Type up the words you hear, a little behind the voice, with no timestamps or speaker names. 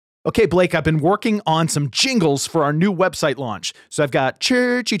Okay, Blake, I've been working on some jingles for our new website launch. So I've got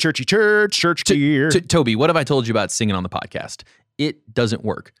churchy church gear. Toby, what have I told you about singing on the podcast? It doesn't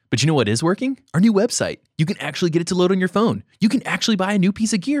work. But you know what is working? Our new website. You can actually get it to load on your phone. You can actually buy a new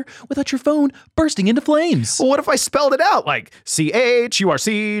piece of gear without your phone bursting into flames. Well, what if I spelled it out like CHURCGER?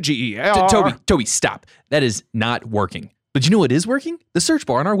 Toby, stop. That is not working. But you know what is working? The search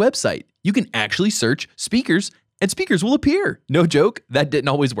bar on our website. You can actually search speakers and speakers will appear. No joke, that didn't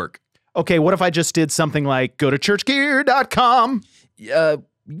always work. Okay, what if I just did something like go to churchgear.com? You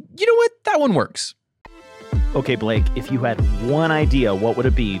know what? That one works. Okay, Blake, if you had one idea, what would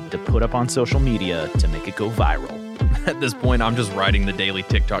it be to put up on social media to make it go viral? At this point, I'm just writing the daily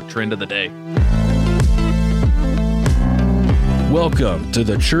TikTok trend of the day. Welcome to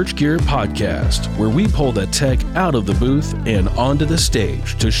the Church Gear Podcast, where we pull the tech out of the booth and onto the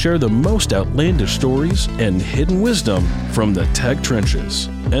stage to share the most outlandish stories and hidden wisdom from the tech trenches.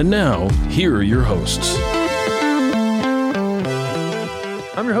 And now, here are your hosts.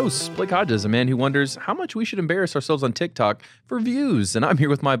 I'm your host, Blake Hodges, a man who wonders how much we should embarrass ourselves on TikTok for views. And I'm here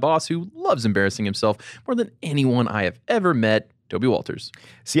with my boss who loves embarrassing himself more than anyone I have ever met, Toby Walters.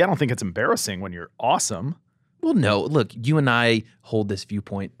 See, I don't think it's embarrassing when you're awesome. Well, no. Look, you and I hold this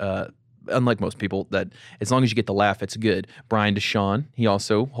viewpoint, unlike most people, that as long as you get the laugh, it's good. Brian Deshawn, he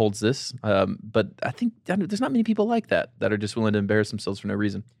also holds this. But I think there's not many people like that are just willing to embarrass themselves for no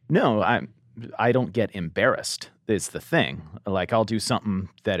reason. No, I don't get embarrassed. It's the thing. Like, I'll do something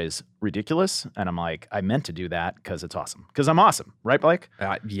that is ridiculous, and I'm like, I meant to do that because it's awesome. Because I'm awesome. Right, Blake?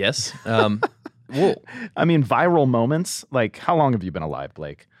 Yes. Whoa. I mean, viral moments. Like, how long have you been alive,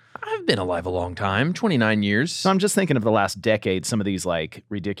 Blake? I've been alive a long time, 29 years. So I'm just thinking of the last decade, some of these like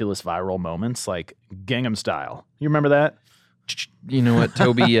ridiculous viral moments, like Gangnam Style. You remember that? You know what,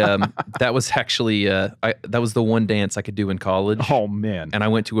 Toby? That was actually that was the one dance I could do in college. Oh man! And I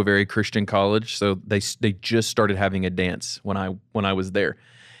went to a very Christian college, so they just started having a dance when I was there,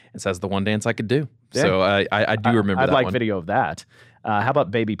 and so that's the one dance I could do. Yeah. So I do remember. I'd that like one. video of that. How about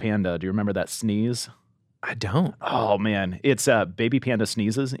Baby Panda? Do you remember that sneeze? I don't. Oh man, it's Baby Panda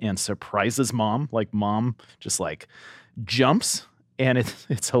sneezes and surprises mom. Like mom just like jumps, and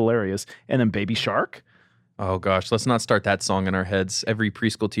it's hilarious. And then Baby Shark. Oh gosh, let's not start that song in our heads. Every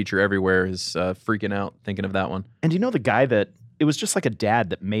preschool teacher everywhere is freaking out thinking of that one. And you know the guy that it was just like a dad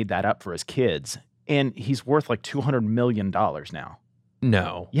that made that up for his kids, and he's worth like $200 million now.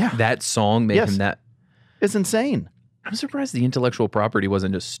 No, yeah, that song made him that. It's insane. I'm surprised the intellectual property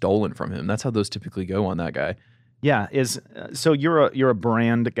wasn't just stolen from him. That's how those typically go on that guy. Yeah, so you're a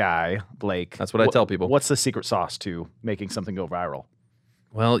brand guy, Blake. That's what I tell people. What's the secret sauce to making something go viral?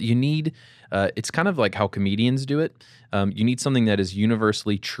 Well, you need, it's kind of like how comedians do it. You need something that is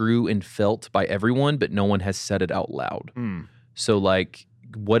universally true and felt by everyone, but no one has said it out loud. So like,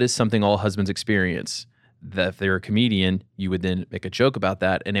 what is something all husbands experience? That if they're a comedian, you would then make a joke about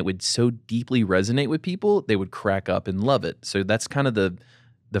that, and it would so deeply resonate with people, they would crack up and love it. So that's kind of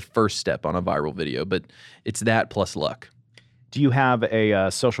the first step on a viral video, but it's that plus luck. Do you have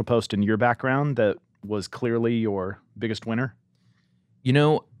a social post in your background that was clearly your biggest winner? You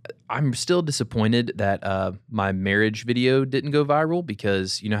know, I'm still disappointed that my marriage video didn't go viral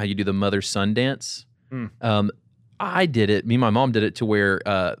because you know how you do the mother-son dance? I did it. Me and my mom did it to where,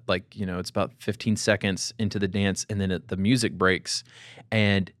 it's about 15 seconds into the dance, and then the music breaks,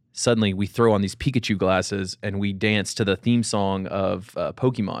 and suddenly we throw on these Pikachu glasses, and we dance to the theme song of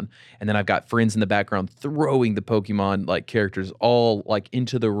Pokemon. And then I've got friends in the background throwing the Pokemon like characters all like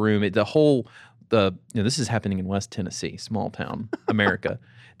into the room. This is happening in West Tennessee, small town America.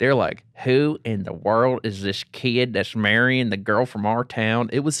 They're like, who in the world is this kid that's marrying the girl from our town?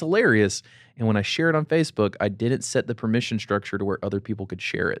 It was hilarious. And when I share it on Facebook, I didn't set the permission structure to where other people could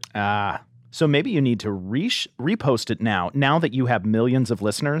share it. So maybe you need to repost it now that you have millions of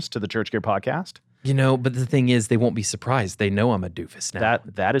listeners to the Church Gear podcast. You know, but the thing is, they won't be surprised. They know I'm a doofus now.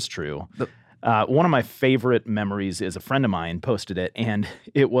 That is true. One of my favorite memories is a friend of mine posted it, and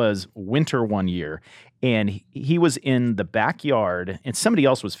it was winter one year, and he was in the backyard, and somebody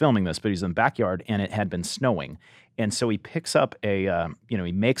else was filming this, but he's in the backyard, and it had been snowing. And so he picks up he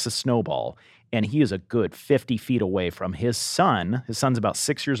makes a snowball, and he is a good 50 feet away from his son. His son's about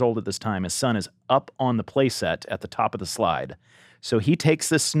 6 years old at this time. His son is up on the playset at the top of the slide. So he takes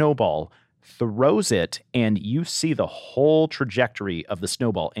this snowball, throws it, and you see the whole trajectory of the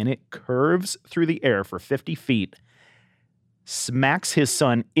snowball, and it curves through the air for 50 feet, smacks his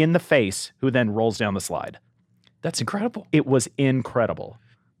son in the face, who then rolls down the slide. That's incredible. It was incredible.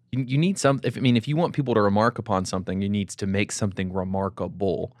 You need if you want people to remark upon something, you need to make something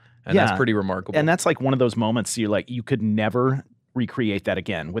remarkable. And that's pretty remarkable. And that's like one of those moments you're like, you could never recreate that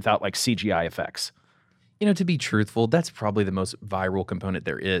again without like CGI effects. You know, to be truthful, that's probably the most viral component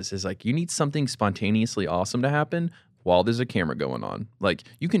there is like you need something spontaneously awesome to happen while there's a camera going on. Like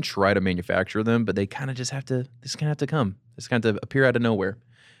you can try to manufacture them, but they kind of just have to come. It's kind of appear out of nowhere.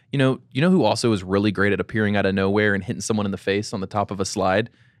 You know who also is really great at appearing out of nowhere and hitting someone in the face on the top of a slide?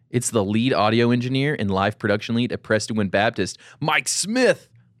 It's the lead audio engineer and live production lead at Prestonwood Baptist, Mike Smith.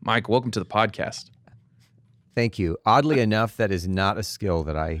 Mike, welcome to the podcast. Thank you. Oddly enough, that is not a skill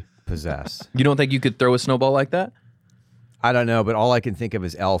that I possess. You don't think you could throw a snowball like that? I don't know, but all I can think of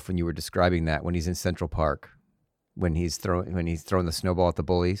is Elf when you were describing that, when he's in Central Park, when he's throwing the snowball at the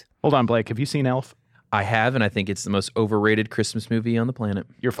bullies. Hold on, Blake. Have you seen Elf? I have, and I think it's the most overrated Christmas movie on the planet.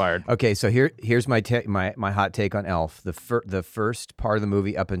 You're fired. Okay, so here's my hot take on Elf. The first part of the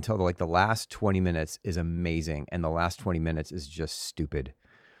movie up until the last 20 minutes is amazing, and the last 20 minutes is just stupid.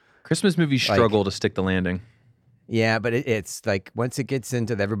 Christmas movies struggle to stick the landing. Yeah, but it's like once it gets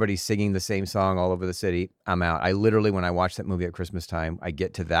into everybody singing the same song all over the city, I'm out. I literally, when I watch that movie at Christmas time, I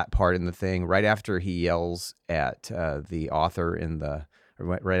get to that part in the thing right after he yells at the author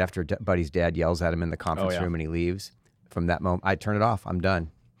right after Buddy's dad yells at him in the conference room and he leaves. From that moment, I turn it off. I'm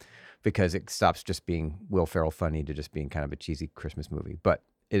done because it stops just being Will Ferrell funny to just being kind of a cheesy Christmas movie. But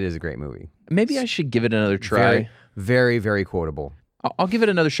it is a great movie. Maybe I should give it another try. Very, very, very quotable. I'll give it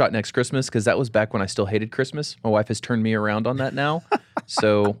another shot next Christmas because that was back when I still hated Christmas. My wife has turned me around on that now,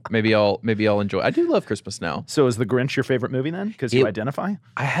 so maybe I'll enjoy. I do love Christmas now. So is The Grinch your favorite movie then? Because you identify?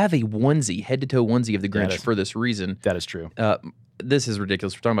 I have a onesie, head to toe onesie of The Grinch for this reason. That is true. This is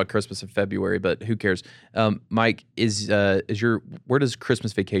ridiculous. We're talking about Christmas in February, but who cares? Mike, where does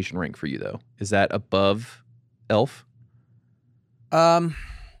Christmas Vacation rank for you though? Is that above Elf?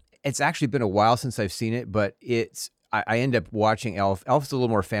 It's actually been a while since I've seen it, but I end up watching Elf. Elf's a little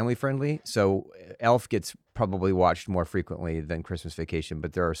more family friendly, so Elf gets probably watched more frequently than Christmas Vacation,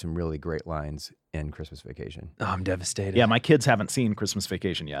 but there are some really great lines in Christmas Vacation. Oh, I'm devastated. Yeah, my kids haven't seen Christmas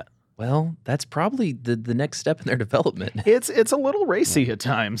Vacation yet. Well, that's probably the next step in their development. It's a little racy at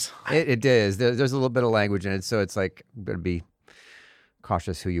times. It is. There's a little bit of language in it, so it's like better be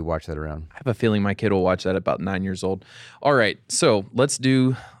cautious who you watch that around. I have a feeling my kid will watch that at about 9 years old. All right, so let's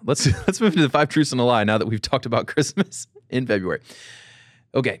move to the 5 truths and a lie now that we've talked about Christmas in February.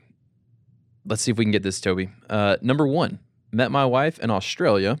 Okay, let's see if we can get this, Toby. Number 1, met my wife in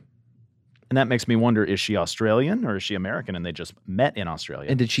Australia. And that makes me wonder, is she Australian or is she American and they just met in Australia?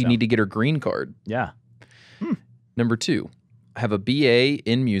 And did she need to get her green card? Yeah. Number 2, I have a BA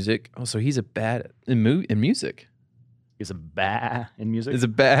in music. Oh, so he's a bad in music. He's a bad in music? He's a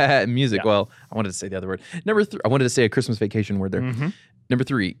bad in music. Yeah. Well, I wanted to say the other word. Number 3, I wanted to say a Christmas Vacation word there. Mm-hmm. Number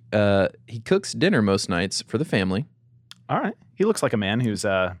 3, he cooks dinner most nights for the family. All right. He looks like a man who's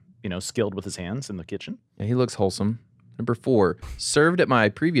skilled with his hands in the kitchen. Yeah, he looks wholesome. Number 4, served at my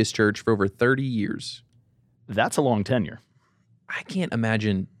previous church for over 30 years. That's a long tenure. I can't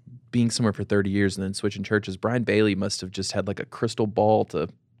imagine being somewhere for 30 years and then switching churches. Brian Bailey must have just had like a crystal ball to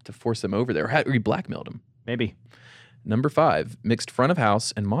force him over there. Or he blackmailed him. Maybe. Number 5, mixed front of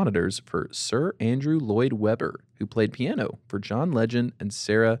house and monitors for Sir Andrew Lloyd Webber, who played piano for John Legend and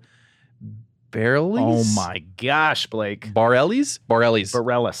Sarah Bareilles. Oh my gosh, Blake.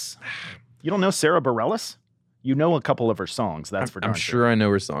 Bareilles. You don't know Sarah Bareilles? You know a couple of her songs, that's for darn sure. I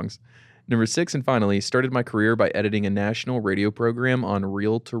know her songs. Number 6, and finally, started my career by editing a national radio program on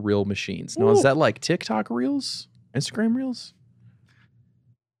reel-to-reel machines. Now, is that like TikTok Reels? Instagram Reels?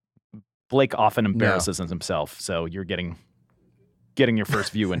 Blake often embarrasses himself, so you're getting your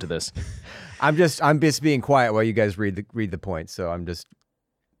first view into this. I'm just being quiet while you guys read the points, so I'm just...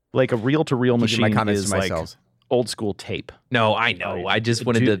 Like a reel-to-reel machine is like old school tape. No, I know. I just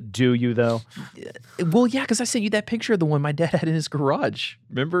wanted to... Do you, though? Well, yeah, because I sent you that picture of the one my dad had in his garage.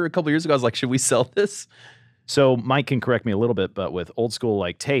 Remember a couple years ago, I was like, should we sell this? So Mike can correct me a little bit, but with old school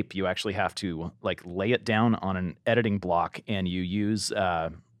like tape, you actually have to like lay it down on an editing block and you use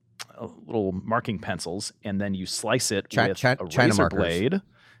little marking pencils and then you slice it with a razor blade.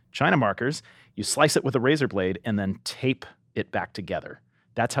 China markers. You slice it with a razor blade and then tape it back together.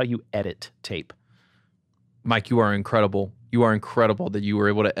 That's how you edit tape. Mike, you are incredible. You are incredible that you were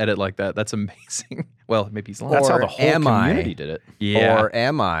able to edit like that. That's amazing. Well, maybe he's lying. That's how the whole community did it. Yeah. Or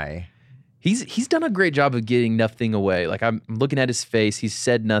am I? He's done a great job of getting nothing away. Like I'm looking at his face. He's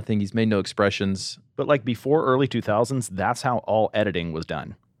said nothing. He's made no expressions. But like before early 2000s, that's how all editing was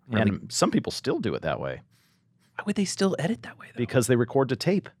done. Really? And some people still do it that way. Why would they still edit that way, though? Because they record to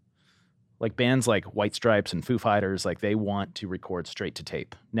tape. Like bands like White Stripes and Foo Fighters, like they want to record straight to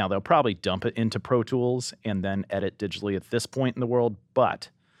tape. Now, they'll probably dump it into Pro Tools and then edit digitally at this point in the world, but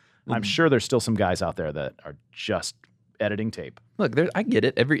I'm sure there's still some guys out there that are just editing tape. Look, I get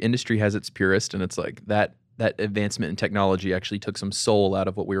it. Every industry has its purist, and it's like that advancement in technology actually took some soul out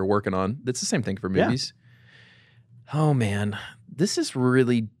of what we were working on. That's the same thing for movies. Oh, man. This is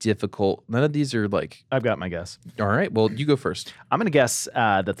really difficult. None of these are like... I've got my guess. All right. Well, you go first. I'm going to guess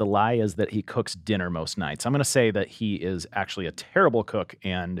that the lie is that he cooks dinner most nights. I'm going to say that he is actually a terrible cook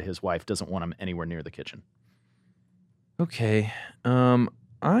and his wife doesn't want him anywhere near the kitchen. Okay. I'm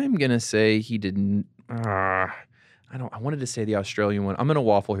going to say he didn't... I wanted to say the Australian one. I'm going to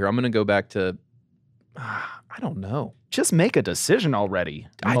waffle here. I'm going to go back to... I don't know. Just make a decision already,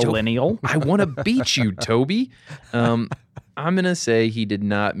 millennial. I want to beat you, Toby. I'm going to say he did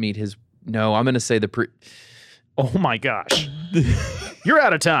not meet his... No, I'm going to say Oh, my gosh. You're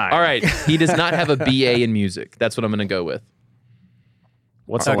out of time. All right. He does not have a BA in music. That's what I'm going to go with.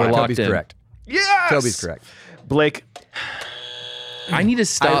 What's the lie? Toby's correct. Yes! Toby's correct. Blake. I need to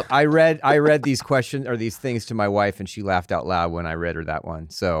stop. I read these questions or these things to my wife, and she laughed out loud when I read her that one.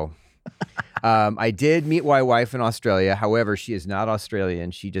 So... I did meet my wife in Australia. However, she is not Australian.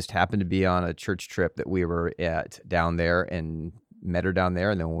 She just happened to be on a church trip that we were at down there and met her down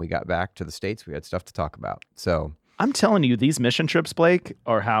there. And then when we got back to the States, we had stuff to talk about. So I'm telling you, these mission trips, Blake,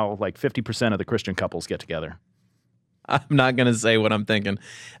 are how like 50% of the Christian couples get together. I'm not going to say what I'm thinking.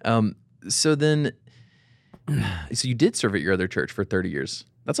 So you did serve at your other church for 30 years.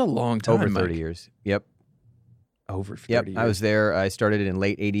 That's a long time, over 30 Mike. years. Yep. Over 30 Yep, years. I was there. I started in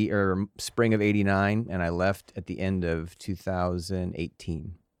late 80 or spring of 89, and I left at the end of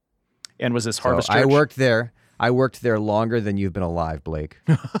 2018. And was this Harvest So Church? I worked there longer than you've been alive, Blake.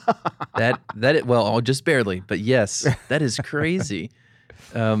 Well, just barely, but yes, that is crazy.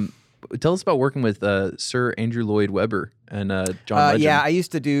 Tell us about working with Sir Andrew Lloyd Webber and John Legend. Yeah, I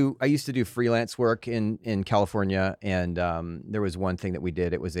used to do freelance work in California, and there was one thing that we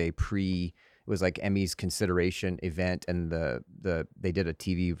did. It was it was like Emmy's consideration event, and they did a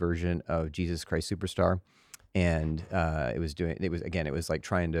TV version of Jesus Christ Superstar, and it was like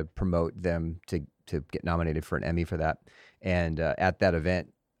trying to promote them to get nominated for an Emmy for that. And at that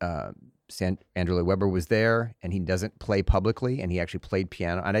event, Andrew Lloyd Webber was there, and he doesn't play publicly, and he actually played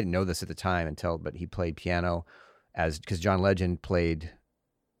piano. I didn't know this at the time but he played piano because John Legend played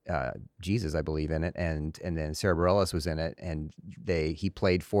Jesus, I believe, in it, and then Sarah Bareilles was in it, and he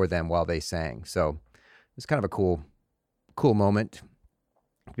played for them while they sang. So it was kind of a cool moment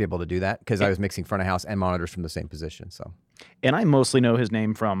to be able to do that, because I was mixing front of house and monitors from the same position. So, and I mostly know his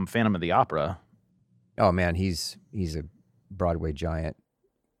name from Phantom of the Opera. Oh man, he's a Broadway giant.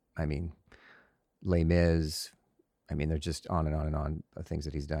 I mean, Les Mis. I mean, they're just on and on and on of things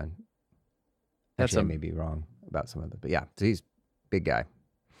that he's done. Actually, I may be wrong about some of them, but yeah, so he's a big guy.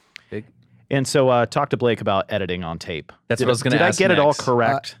 Big. And so talk to Blake about editing on tape. That's what I was going to ask. Did I get it all next.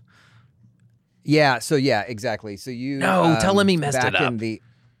 correct? Yeah. So yeah, exactly. So tell him he messed back it up. in the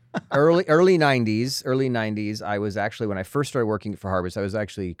early 90s. I was actually, when I first started working for Harvest, I was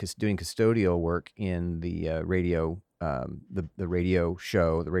actually doing custodial work in the radio. The radio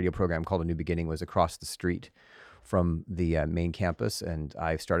show, the radio program called A New Beginning was across the street from the main campus, and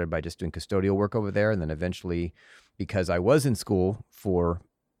I started by just doing custodial work over there, and then eventually, because I was in school for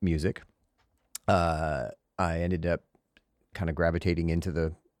music, I ended up kind of gravitating into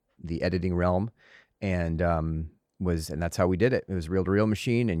the editing realm, and that's how we did it. It was reel-to-reel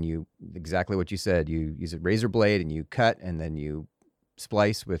machine, and exactly what you said. You use a razor blade, and you cut, and then you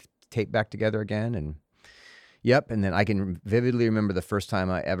splice with tape back together again, and yep. And then I can vividly remember the first time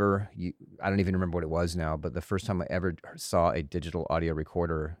I don't even remember what it was now, but the first time I ever saw a digital audio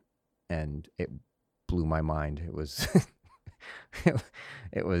recorder, and it blew my mind. It was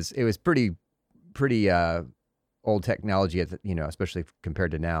it was pretty old technology especially compared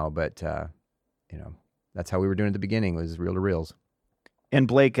to now, but that's how we were doing at the beginning, was reel to reels. And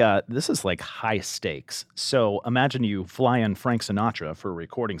Blake, this is like high stakes. So imagine you fly in Frank Sinatra for a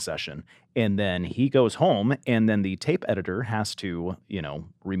recording session, and then he goes home, and then the tape editor has to,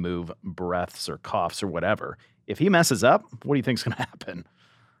 remove breaths or coughs or whatever. If he messes up, what do you think's going to happen?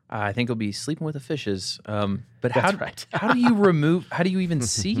 I think he'll be sleeping with the fishes. But That's right. How do you even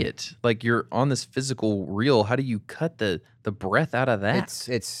see it? Like, you're on this physical reel. How do you cut the breath out of that?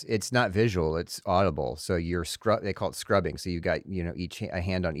 It's not visual, it's audible. So they call it scrubbing. So you got, a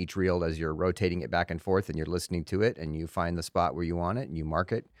hand on each reel as you're rotating it back and forth, and you're listening to it, and you find the spot where you want it and you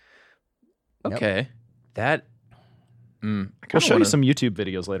mark it. Yep. Okay. That We'll show you some YouTube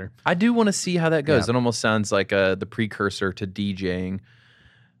videos later. I do want to see how that goes. Yeah. It almost sounds like the precursor to DJing.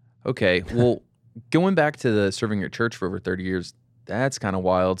 Okay, well, going back to the serving at church for over 30 years, That's kind of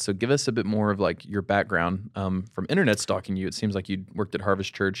wild. So give us a bit more of like your background. From internet stalking you, it seems like you worked at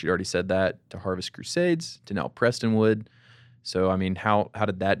Harvest Church. You already said that, to Harvest Crusades, to now Prestonwood. So, I mean, how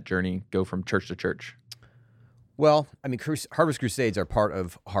did that journey go from church to church? Well, I mean, Harvest Crusades are part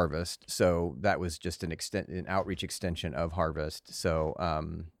of Harvest, so that was just an outreach extension of Harvest. So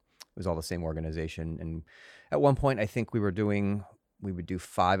it was all the same organization. And at one point, I think we would do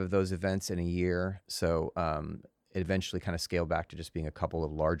 5 of those events in a year. So it eventually kind of scaled back to just being a couple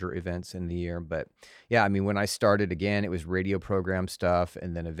of larger events in the year. But yeah, I mean, when I started again, it was radio program stuff.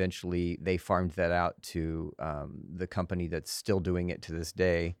 And then eventually they farmed that out to the company that's still doing it to this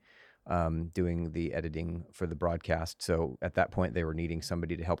day, doing the editing for the broadcast. So at that point they were needing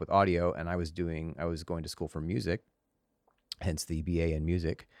somebody to help with audio, and I was going to school for music, hence the BA in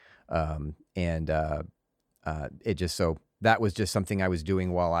music. That was just something I was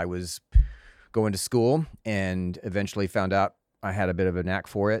doing while I was going to school, and eventually found out I had a bit of a knack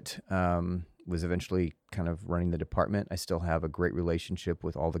for it. Was eventually kind of running the department. I still have a great relationship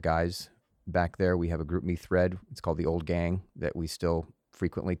with all the guys back there. We have a GroupMe thread. It's called the Old Gang, that we still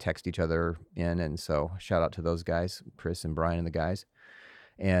frequently text each other in. And so shout out to those guys, Chris and Brian and the guys.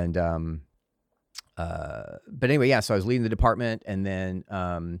 And, but anyway, yeah, so I was leading the department, and then,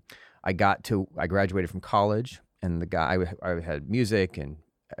 I graduated from college, and I had music, and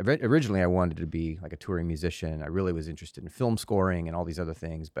originally I wanted to be like a touring musician. I really was interested in film scoring and all these other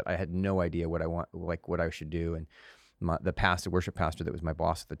things, but I had no idea what I should do. And the worship pastor that was my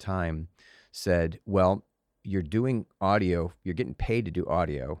boss at the time said, well, you're doing audio, you're getting paid to do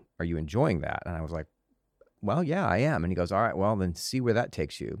audio. Are you enjoying that? And I was like, well, yeah, I am. And he goes, all right, well, then see where that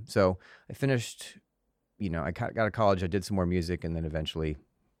takes you. So I finished, I got out of college, I did some more music, and then eventually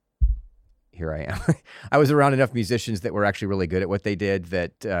here I am. I was around enough musicians that were actually really good at what they did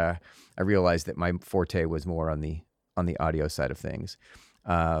that I realized that my forte was more on the audio side of things.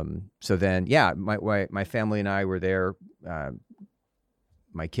 So then, yeah, my family and I were there.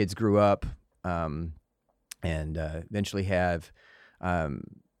 My kids grew up, and eventually have one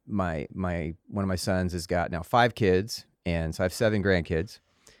of my sons has got now 5 kids, and so I have 7 grandkids.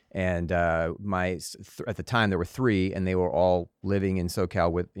 And at the time there were 3, and they were all living in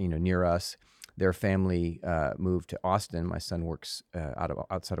SoCal with near us. Their family moved to Austin. My son works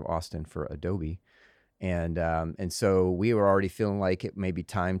outside of Austin for Adobe, and so we were already feeling like it may be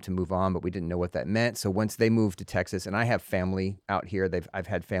time to move on, but we didn't know what that meant. So once they moved to Texas, and I have family out here, I've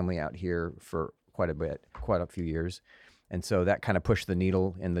had family out here for quite a few years, and so that kind of pushed the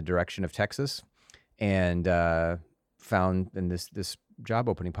needle in the direction of Texas, and this job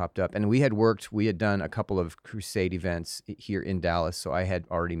opening popped up. And we had done a couple of crusade events here in Dallas, so I had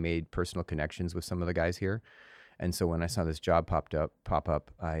already made personal connections with some of the guys here. And so when I saw this job pop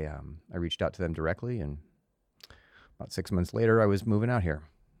up, I reached out to them directly, and about 6 months later I was moving out here.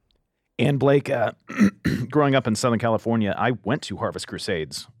 And Blake, growing up in Southern California, I went to Harvest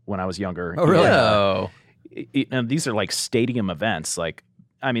Crusades when I was younger. Oh, really? And these are like stadium events.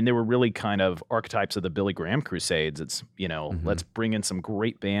 They were really kind of archetypes of the Billy Graham Crusades. It's, let's bring in some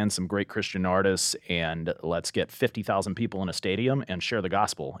great bands, some great Christian artists, and let's get 50,000 people in a stadium and share the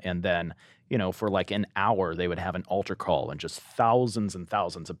gospel. And then, for like an hour, they would have an altar call, and just thousands and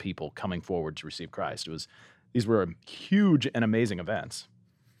thousands of people coming forward to receive Christ. These were huge and amazing events.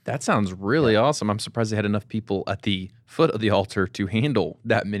 That sounds really awesome. I'm surprised they had enough people at the foot of the altar to handle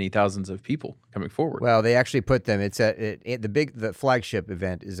that many thousands of people coming forward. Well, they actually put them. It's the flagship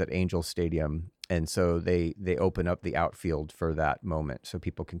event is at Angel Stadium, and so they open up the outfield for that moment, so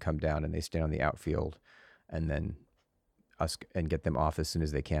people can come down and they stand on the outfield, and then get them off as soon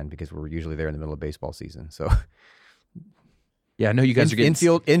as they can, because we're usually there in the middle of baseball season. So. Yeah, I know you guys are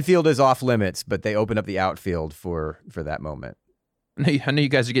getting infield is off limits, but they open up the outfield for that moment. I know you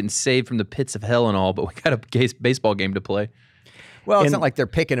guys are getting saved from the pits of hell and all, but we got a baseball game to play. Well, it's not like they're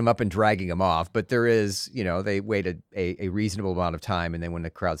picking them up and dragging them off, but there is, they wait a reasonable amount of time, and then when the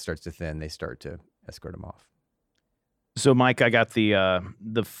crowd starts to thin, they start to escort them off. So, Mike, I got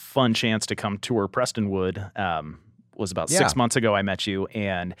the fun chance to come tour Prestonwood. Was about 6 months ago I met you,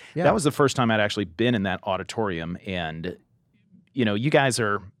 and that was the first time I'd actually been in that auditorium. And, you guys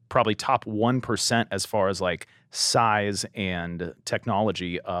are probably top 1% as far as like size and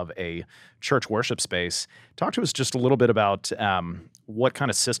technology of a church worship space. Talk to us just a little bit about what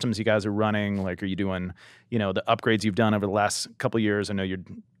kind of systems you guys are running. Like, are you doing, the upgrades you've done over the last couple of years? I know you're,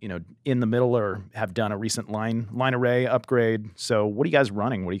 in the middle or have done a recent line array upgrade. So what are you guys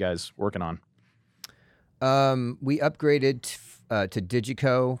running? What are you guys working on? We upgraded to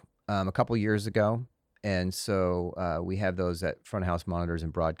Digico a couple years ago. And so we have those at front of house monitors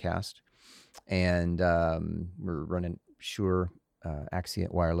and broadcast. And we're running Shure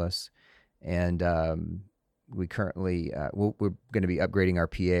Axient Wireless, and we currently we're going to be upgrading our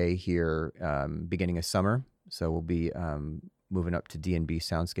PA here beginning of summer. So we'll be moving up to D&B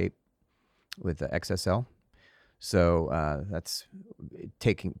Soundscape with the XSL. So that's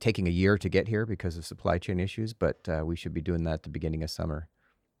taking a year to get here because of supply chain issues, but we should be doing that at the beginning of summer.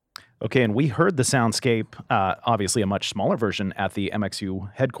 Okay, and we heard the Soundscape, obviously a much smaller version, at the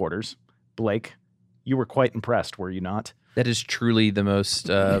MXU headquarters. Blake, you were quite impressed, were you not? That is truly the most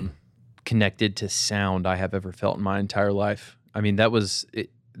connected to sound I have ever felt in my entire life. I mean, that was it.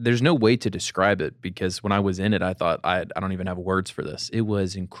 There's no way to describe it, because when I was in it, I thought I don't even have words for this. It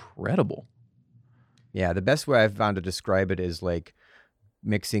was incredible. Yeah, the best way I've found to describe it is like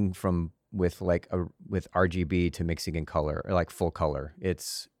mixing with RGB to mixing in color, or like full color.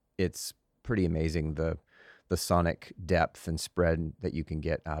 It's pretty amazing the sonic depth and spread that you can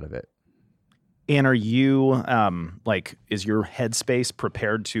get out of it. And are you, is your headspace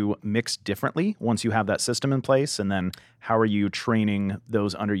prepared to mix differently once you have that system in place? And then how are you training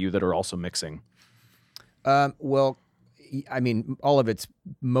those under you that are also mixing? Well, I mean, all of it's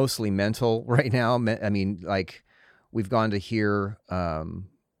mostly mental right now. I mean, like, we've gone to hear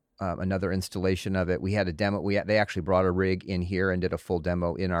another installation of it. We had a demo. They actually brought a rig in here and did a full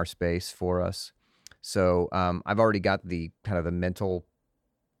demo in our space for us. So I've already got the kind of the mental.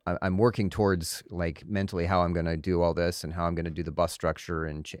 I'm working towards, like, mentally how I'm going to do all this and how I'm going to do the bus structure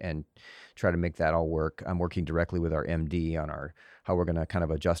and try to make that all work. I'm working directly with our MD on how we're going to kind of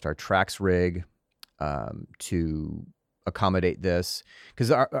adjust our tracks rig to accommodate this. Because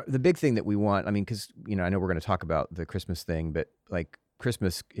the big thing that we want, I mean, because, I know we're going to talk about the Christmas thing, but like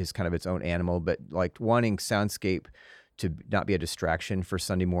Christmas is kind of its own animal, but like wanting Soundscape to not be a distraction for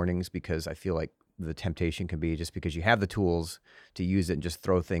Sunday mornings, because I feel like the temptation can be just because you have the tools to use it and just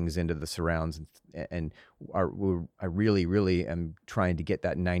throw things into the surrounds. And I really, really am trying to get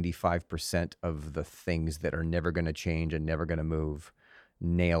that 95% of the things that are never going to change and never going to move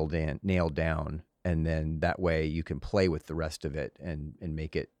nailed down. And then that way you can play with the rest of it and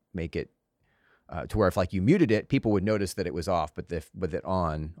make it to where if like you muted it, people would notice that it was off, but with it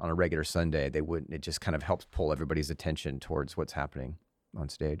on a regular Sunday, they wouldn't. It just kind of helps pull everybody's attention towards what's happening on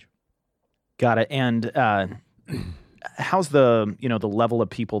stage. Got it. And how's the level of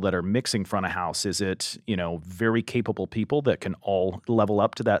people that are mixing front of house? Is it, very capable people that can all level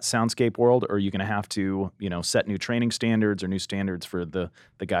up to that Soundscape world? Or are you going to have to, set new training standards or new standards for the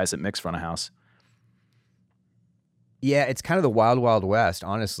guys that mix front of house? Yeah, it's kind of the wild, wild west,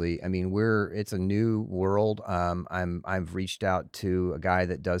 honestly. I mean, it's a new world. I've reached out to a guy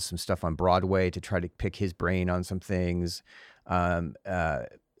that does some stuff on Broadway to try to pick his brain on some things.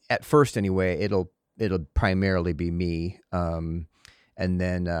 At first, anyway, it'll primarily be me, and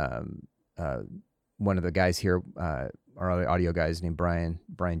then one of the guys here, our other audio guys named Brian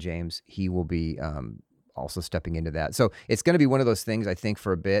James, he will be also stepping into that. So it's going to be one of those things. I think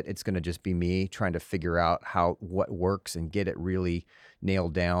for a bit, it's going to just be me trying to figure out what works and get it really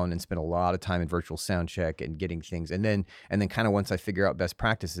nailed down, and spend a lot of time in virtual sound check and getting things, and then kind of once I figure out best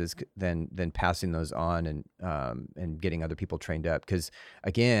practices, then passing those on and getting other people trained up. Because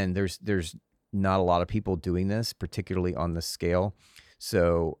again, there's not a lot of people doing this, particularly on this scale.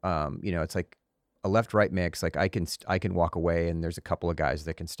 So it's like a left-right mix. Like I can walk away, and there's a couple of guys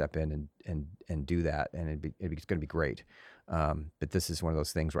that can step in and do that, and it's going to be great. But this is one of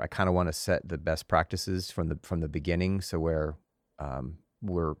those things where I kind of want to set the best practices from the beginning, so where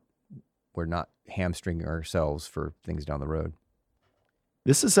we're not hamstringing ourselves for things down the road.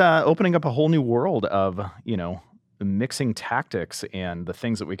 This is opening up a whole new world of mixing tactics and the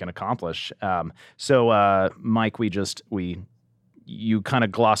things that we can accomplish. So Mike, you kind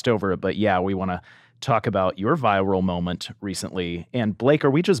of glossed over it, but yeah, we want to talk about your viral moment recently. And Blake, are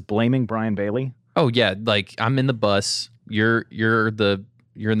we just blaming Brian Bailey? Oh yeah, like I'm in the bus. You're in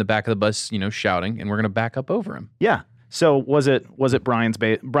the back of the bus, shouting, and we're gonna back up over him. Yeah. So was it Brian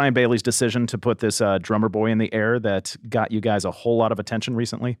Bailey's decision to put this drummer boy in the air that got you guys a whole lot of attention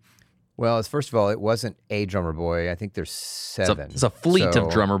recently? Well, first of all, it wasn't a drummer boy. I think there's 7. It's a fleet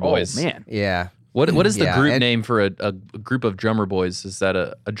of drummer boys. Oh man. Yeah. What is the group name for a group of drummer boys? Is that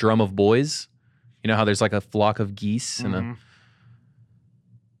a drum of boys? You know how there's like a flock of geese and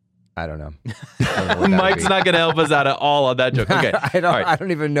I don't know. Mike's not going to help us out at all on that joke. Okay. I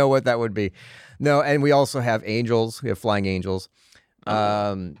don't even know what that would be. No, and we also have angels. We have flying angels.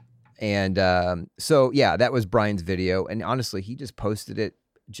 So yeah, that was Brian's video. And honestly, he just posted it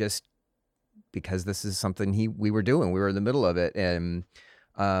just because this is something we were doing. We were in the middle of it. And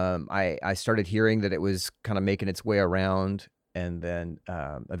I started hearing that it was kind of making its way around. And then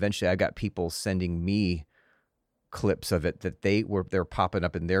eventually I got people sending me clips of it that they're popping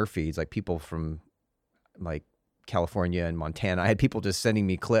up in their feeds, like people from like California and Montana. I had people just sending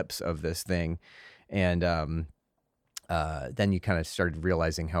me clips of this thing, and then you kind of started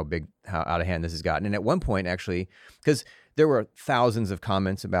realizing how out of hand this has gotten. And at one point, actually, because there were thousands of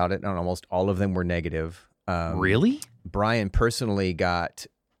comments about it, and almost all of them were negative. Really? Brian personally got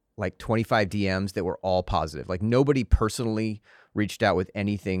like 25 DMs that were all positive. Like nobody personally reached out with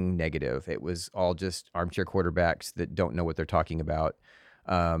anything negative. It was all just armchair quarterbacks that don't know what they're talking about.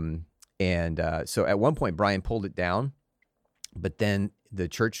 So at one point, Brian pulled it down, but then the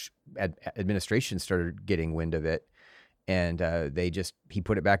church administration started getting wind of it, and he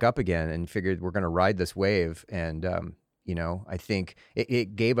put it back up again and figured we're going to ride this wave. And I think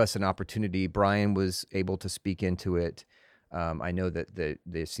it gave us an opportunity. Brian was able to speak into it. I know that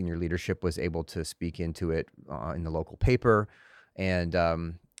the senior leadership was able to speak into it in the local paper, and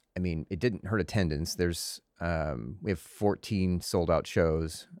it didn't hurt attendance. We have 14 sold out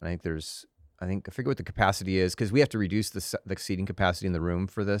shows. I forget what the capacity is, because we have to reduce the seating capacity in the room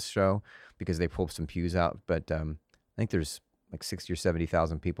for this show because they pulled some pews out. But I think there's like 60 or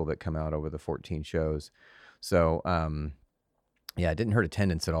 70,000 people that come out over the 14 shows. So it didn't hurt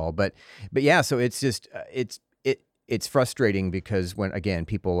attendance at all. But yeah, so it's just it's frustrating because when again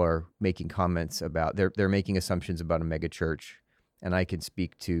people are making comments about they're making assumptions about a mega church. And I can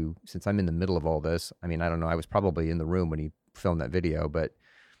speak to, since I'm in the middle of all this, I don't know, I was probably in the room when he filmed that video, but,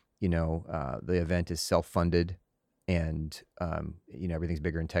 the event is self-funded, and, everything's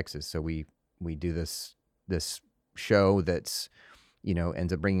bigger in Texas. So we do this show that's,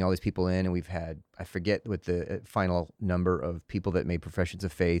 ends up bringing all these people in, and we've had, I forget what the final number of people that made professions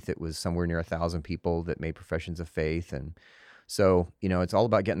of faith. It was somewhere near 1,000 people that made professions of faith. And so, it's all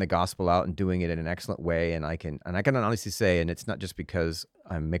about getting the gospel out and doing it in an excellent way. And I can honestly say, and it's not just because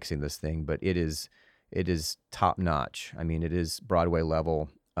I'm mixing this thing, but it is top notch. It is Broadway level,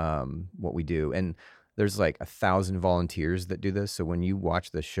 what we do. And there's like 1,000 volunteers that do this. So when you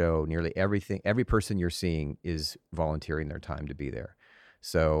watch the show, nearly every person you're seeing is volunteering their time to be there.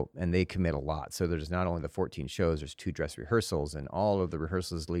 So, and they commit a lot. So there's not only the 14 shows, there's 2 dress rehearsals and all of the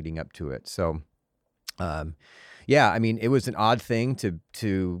rehearsals leading up to it. So, it was an odd thing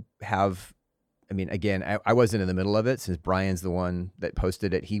to have. Again, I wasn't in the middle of it, since Brian's the one that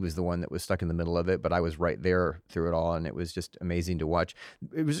posted it. He was the one that was stuck in the middle of it, but I was right there through it all, and it was just amazing to watch.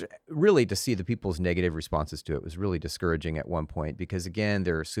 It was really, to see the people's negative responses to it was really discouraging at one point, because again,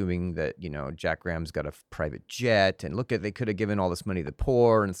 they're assuming that, Jack Graham's got a private jet, and they could have given all this money to the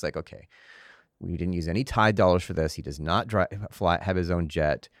poor, and it's like, okay, we didn't use any tithe dollars for this. He does not have his own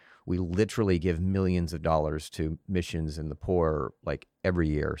jet. We literally give millions of dollars to missions and the poor like every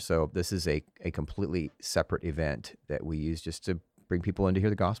year. So this is a completely separate event that we use just to bring people in to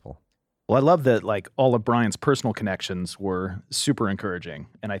hear the gospel. Well, I love that all of Brian's personal connections were super encouraging.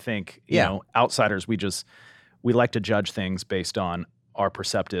 And I think, outsiders, we like to judge things based on our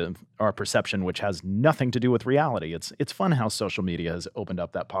perception, which has nothing to do with reality. It's fun how social media has opened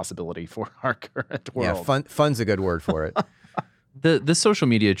up that possibility for our current world. Yeah, fun's a good word for it. The social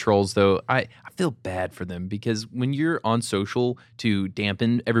media trolls, though, I feel bad for them, because when you're on social to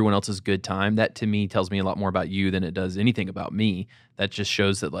dampen everyone else's good time, that to me tells me a lot more about you than it does anything about me. That just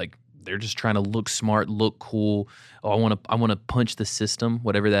shows that they're just trying to look smart, look cool. Oh, I want to punch the system,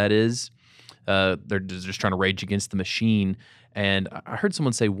 whatever that is. They're just trying to rage against the machine. And I heard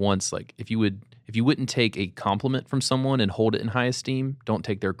someone say once, if you wouldn't take a compliment from someone and hold it in high esteem, don't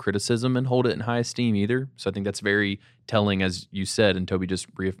take their criticism and hold it in high esteem either. So I think that's very telling, as you said, and Toby just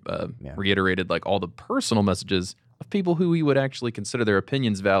reiterated, all the personal messages of people who we would actually consider their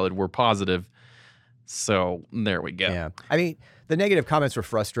opinions valid were positive. So there we go. Yeah. The negative comments were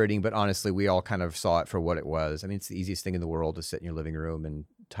frustrating, but honestly, we all kind of saw it for what it was. It's the easiest thing in the world to sit in your living room and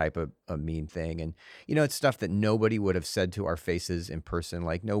type a mean thing. And, it's stuff that nobody would have said to our faces in person.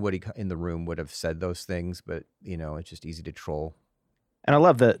 Nobody in the room would have said those things, but, it's just easy to troll. And I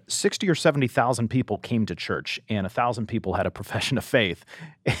love that 60 or 70,000 people came to church and 1,000 people had a profession of faith.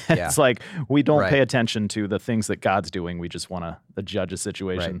 It's we don't pay attention to the things that God's doing. We just want to judge a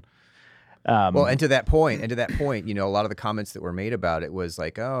situation. Right. And to that point, a lot of the comments that were made about it was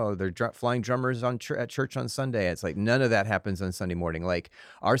oh, they're flying drummers at church on Sunday. It's none of that happens on Sunday morning.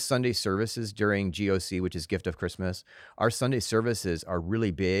 Our Sunday services during GOC, which is Gift of Christmas, our Sunday services are really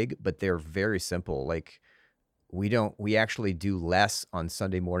big, but they're very simple. We actually do less on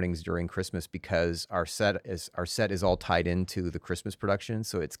Sunday mornings during Christmas because our set is all tied into the Christmas production.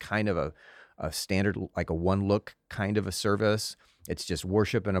 So it's kind of a standard, a one look kind of a service. It's just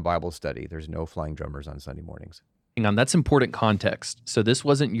worship and a Bible study. There's no flying drummers on Sunday mornings. Hang on, that's important context. So this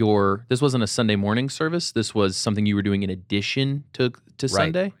wasn't a Sunday morning service. This was something you were doing in addition to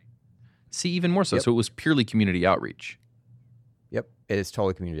Sunday. See, even more so. Yep. So it was purely community outreach. Yep, it is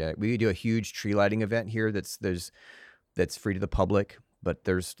totally community. We do a huge tree lighting event here that's free to the public, but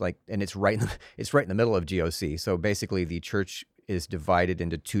there's and it's right in the middle of GOC. So basically, the church is divided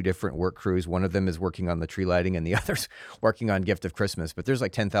into two different work crews. One of them is working on the tree lighting, and the other's working on Gift of Christmas. But there's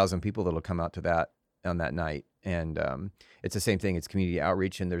 10,000 people that'll come out to that on that night, and it's the same thing. It's community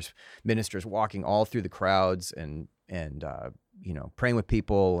outreach, and there's ministers walking all through the crowds and praying with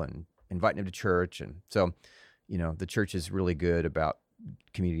people and inviting them to church, and so the church is really good about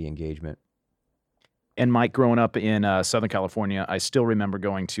community engagement. And Mike, growing up in Southern California, I still remember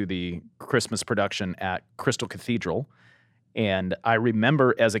going to the Christmas production at Crystal Cathedral. And I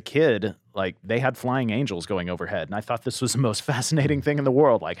remember as a kid, they had flying angels going overhead. And I thought this was the most fascinating thing in the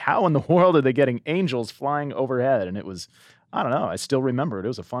world. How in the world are they getting angels flying overhead? And it was, I don't know, I still remember it. It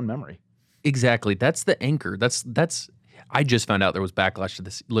was a fun memory. Exactly. That's the anchor. I just found out there was backlash to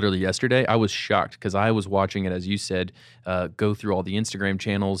this literally yesterday. I was shocked because I was watching it, as you said, go through all the Instagram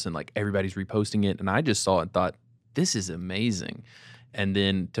channels and everybody's reposting it. And I just saw it and thought, this is amazing. And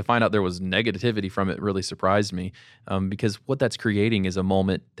then to find out there was negativity from it really surprised me, because what that's creating is a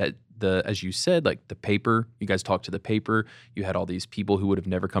moment that as you said, the paper, you guys talked to the paper, you had all these people who would have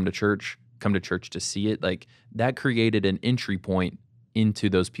never come to church to see it. That created an entry point into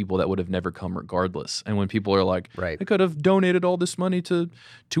those people that would have never come regardless. And when people are like, right, I could have donated all this money to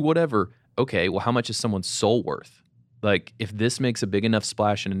whatever. Okay, well, how much is someone's soul worth? If this makes a big enough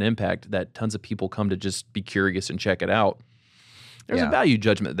splash and an impact that tons of people come to just be curious and check it out, there's a value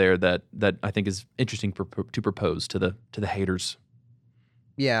judgment there that I think is interesting to propose to the haters.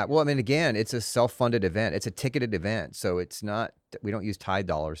 Yeah, well, I mean, again, it's a self-funded event. It's a ticketed event, so it's not. We don't use tithe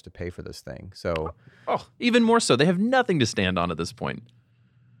dollars to pay for this thing. So, even more so, they have nothing to stand on at this point.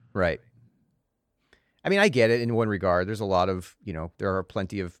 Right. I mean, I get it in one regard. There's a lot of, there are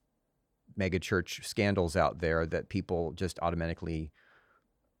plenty of mega church scandals out there that people just automatically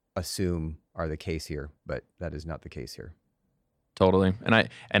assume are the case here, but that is not the case here. Totally.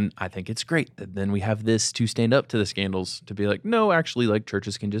 And I think it's great that then we have this to stand up to the scandals, to be like, no, actually,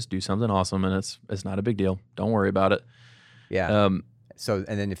 churches can just do something awesome, and it's not a big deal. Don't worry about it. Yeah. So,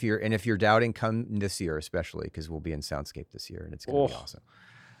 and then if you're doubting, come this year, especially because we'll be in Soundscape this year, and it's going to be awesome.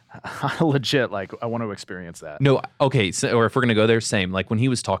 Legit, I want to experience that. No, okay. So, or if we're going to go there, same. When he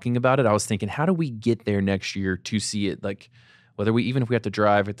was talking about it, I was thinking, how do we get there next year to see it? Even if we have to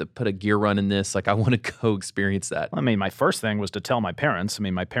drive, have to put a gear run in this, I want to go experience that. I mean, my first thing was to tell my parents. I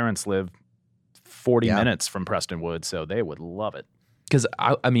mean, my parents live 40 minutes from Prestonwood, so they would love it. Because,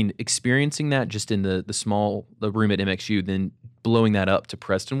 I mean, experiencing that just in the room at MXU, then blowing that up to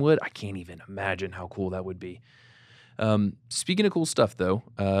Prestonwood, I can't even imagine how cool that would be. Speaking of cool stuff, though,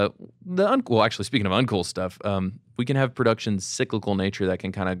 speaking of uncool stuff, we can have production's cyclical nature that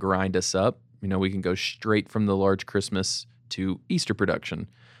can kind of grind us up. We can go straight from the large Christmas to Easter production.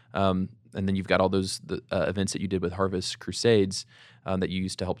 And then you've got all those events that you did with Harvest Crusades that you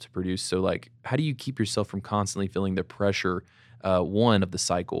used to help to produce. So, how do you keep yourself from constantly feeling the pressure, one, of the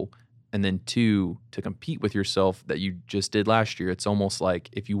cycle, and then two, to compete with yourself that you just did last year? It's almost like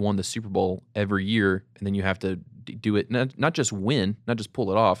if you won the Super Bowl every year, and then you have to do it, not just win, not just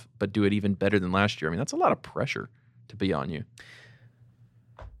pull it off, but do it even better than last year. I mean, that's a lot of pressure to be on you.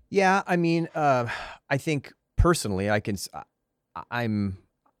 Yeah, I mean, I think personally, I'm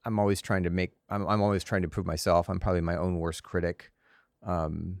always trying to I'm always trying to prove myself. I'm probably my own worst critic.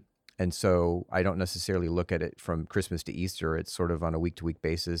 And so I don't necessarily look at it from Christmas to Easter. It's sort of on a week-to-week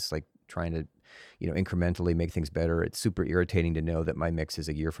basis, trying to, incrementally make things better. It's super irritating to know that my mixes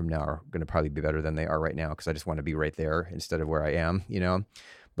a year from now are going to probably be better than they are right now, because I just want to be right there instead of where I am,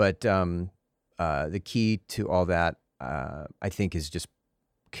 But the key to all that, I think, is just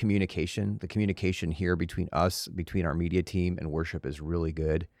communication. The communication here between our media team and worship is really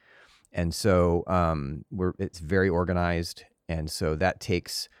good. And so it's very organized. And so that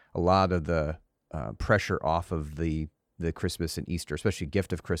takes a lot of the pressure off of the Christmas and Easter, especially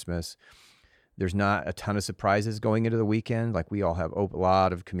Gift of Christmas. There's not a ton of surprises going into the weekend. We all have a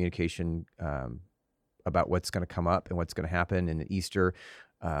lot of communication about what's going to come up and what's going to happen. And at Easter,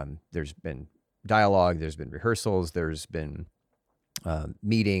 there's been dialogue, there's been rehearsals, there's been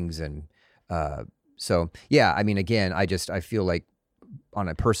meetings. And so, yeah, I mean, again, I feel like on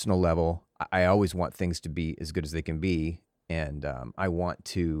a personal level, I always want things to be as good as they can be. And I want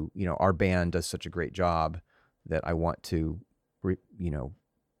to, our band does such a great job that I want to,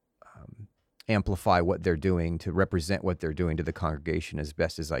 amplify what they're doing, to represent what they're doing to the congregation as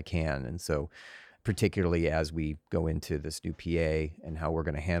best as I can. And so particularly as we go into this new PA and how we're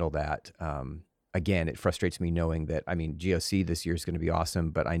going to handle that. Again, it frustrates me knowing that, I mean, GOC this year is going to be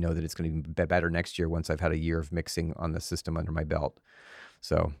awesome, but I know that it's going to be better next year once I've had a year of mixing on the system under my belt.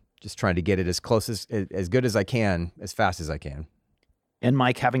 So just trying to get it as good as I can, as fast as I can. And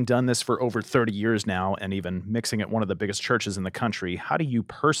Mike, having done this for over 30 years now and even mixing at one of the biggest churches in the country, how do you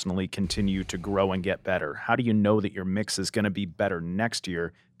personally continue to grow and get better? How do you know that your mix is going to be better next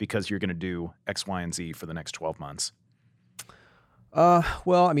year because you're going to do X, Y, and Z for the next 12 months?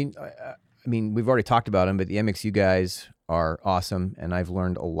 Well, I mean, we've already talked about them, but the MXU guys are awesome, and I've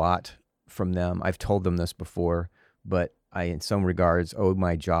learned a lot from them. I've told them this before, but I, in some regards, owe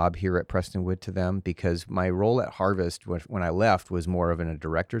my job here at Prestonwood to them, because my role at Harvest, when I left, was more of a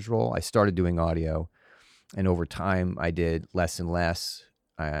director's role. I started doing audio, and over time, I did less and less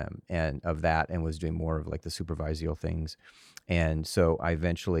and of that, and was doing more of like the supervisorial things. And so I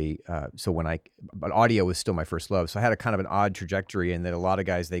eventually, but audio was still my first love. So I had a kind of an odd trajectory in that a lot of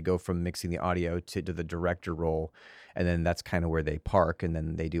guys, they go from mixing the audio to the director role, and then that's kind of where they park, and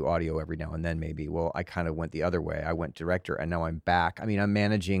then they do audio every now and then maybe. Well, I kind of went the other way. I went director, and now I'm back. I mean, I'm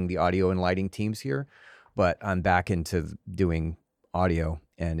managing the audio and lighting teams here, but I'm back into doing audio,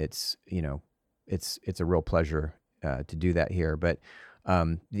 and it's a real pleasure to do that here. But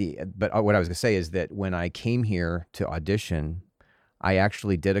what I was gonna say is that when I came here to audition, I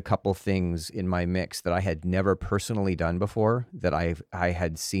actually did a couple things in my mix that I had never personally done before, that I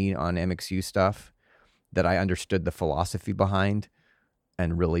had seen on MXU stuff, that I understood the philosophy behind,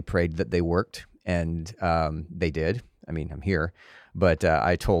 and really prayed that they worked, and they did. I mean, I'm here, but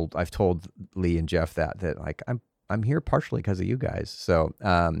I've told Lee and Jeff that like I'm here partially because of you guys. So,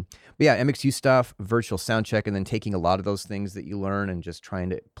 but yeah, MXU stuff, virtual sound check, and then taking a lot of those things that you learn and just trying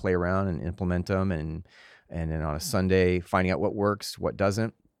to play around and implement them, and then on a Sunday finding out what works, what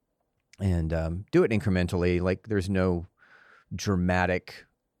doesn't, and do it incrementally. Like, there's no dramatic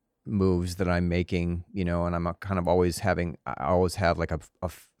moves that I'm making, and I'm kind of I always have like a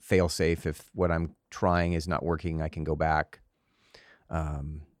fail safe. If what I'm trying is not working, I can go back. But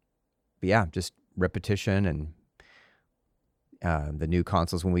yeah, just repetition. And the new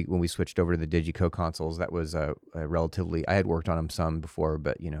consoles, when we switched over to the Digico consoles, that was a relatively, I had worked on them some before,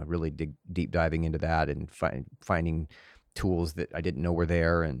 but really deep diving into that and finding tools that I didn't know were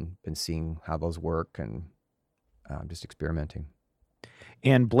there, and seeing how those work, and just experimenting.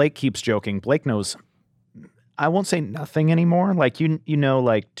 And Blake keeps joking. Blake knows, I won't say nothing anymore. Like,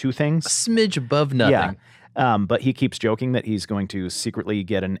 like two things. A smidge above nothing. Yeah. But he keeps joking that he's going to secretly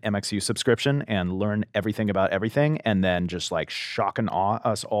get an MXU subscription and learn everything about everything, and then just like shock and awe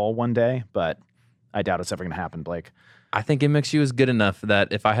us all one day. But I doubt it's ever going to happen, Blake. I think MXU is good enough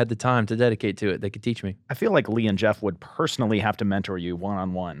that if I had the time to dedicate to it, they could teach me. I feel like Lee and Jeff would personally have to mentor you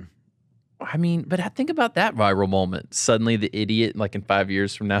one-on-one. I mean, but think about that viral moment. Suddenly the idiot, like in 5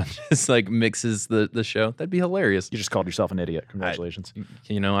 years from now, just like mixes the show. That'd be hilarious. You just called yourself an idiot. Congratulations.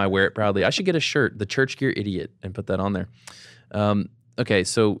 I wear it proudly. I should get a shirt, the Church Gear Idiot, and put that on there. Okay,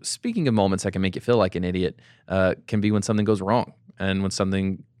 so speaking of moments that can make you feel like an idiot, can be when something goes wrong and when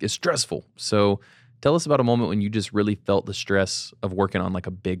something is stressful. So tell us about a moment when you just really felt the stress of working on like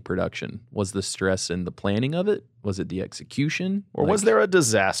a big production. Was the stress in the planning of it? Was it the execution? Or was there a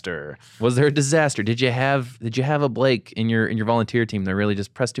disaster? Was there a disaster? Did you have a Blake in your volunteer team that really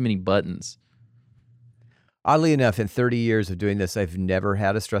just pressed too many buttons? Oddly enough, in 30 years of doing this, I've never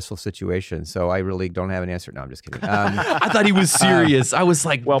had a stressful situation, so I really don't have an answer. No, I'm just kidding. I thought he was serious. I was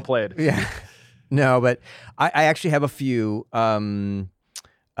like, well played. Yeah. No, but I actually have a few.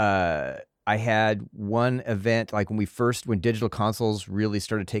 I had one event, like when digital consoles really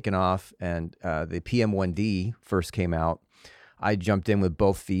started taking off, and the PM1D first came out, I jumped in with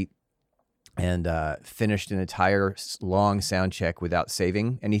both feet and finished an entire long sound check without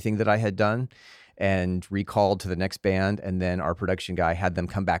saving anything that I had done, and recalled to the next band. And then our production guy had them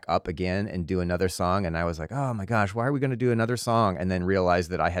come back up again and do another song. And I was like, oh my gosh, why are we going to do another song? And then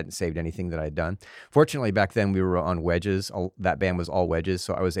realized that I hadn't saved anything that I'd done. Fortunately, back then we were on wedges. That band was all wedges,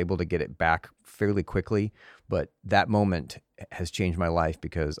 so I was able to get it back fairly quickly. But that moment has changed my life,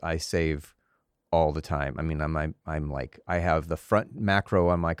 because I save all the time. I mean, I'm like, I have the front macro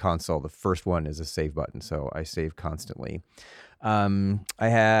on my console. The first one is a save button, so I save constantly.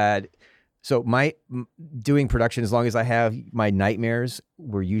 So my doing production, as long as I have my nightmares,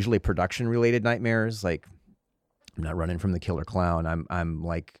 were usually production related nightmares. Like, I'm not running from the killer clown. I'm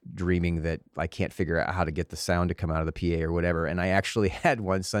like dreaming that I can't figure out how to get the sound to come out of the PA or whatever. And I actually had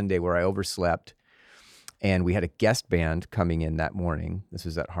one Sunday where I overslept, and we had a guest band coming in that morning. This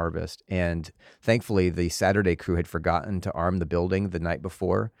was at Harvest. And thankfully the Saturday crew had forgotten to arm the building the night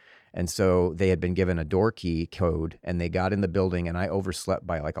before. And so they had been given a door key code, and they got in the building, and I overslept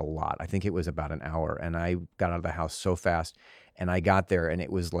by like a lot. I think it was about an hour, and I got out of the house so fast. And I got there, and it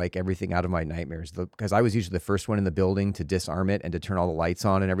was like everything out of my nightmares, because I was usually the first one in the building to disarm it and to turn all the lights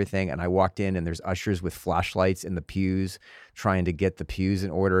on and everything. And I walked in, and there's ushers with flashlights in the pews trying to get the pews in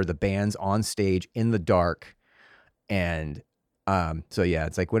order. The band's on stage in the dark. And so, yeah,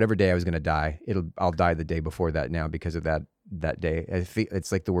 it's like whatever day I was going to die, I'll die the day before that now because of that day.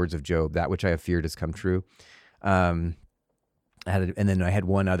 It's like the words of Job, that which I have feared has come true. And then I had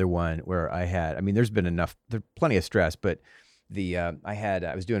one other one where there's plenty of stress, but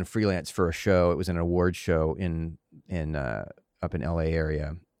I was doing freelance for a show. It was an award show up in LA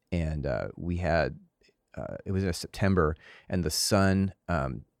area. And we had, it was in September, and the sun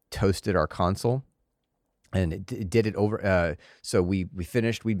toasted our console, and it did it over. So we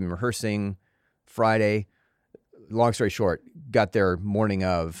finished, we'd been rehearsing Friday. Long story short, got there morning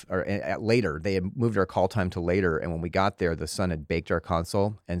of, or at later. They had moved our call time to later. And when we got there, the sun had baked our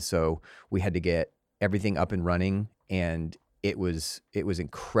console. And so we had to get everything up and running. And it was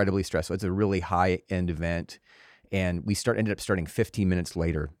incredibly stressful. It's a really high-end event, and we ended up starting 15 minutes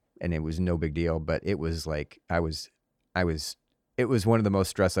later, and it was no big deal. But it was like it was one of the most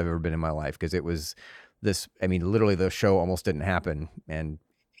stressed I've ever been in my life, because it was this. I mean, literally, the show almost didn't happen, and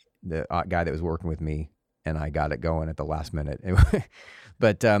the guy that was working with me and I got it going at the last minute.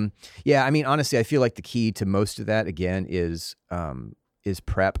 But yeah, I mean, honestly, I feel like the key to most of that again is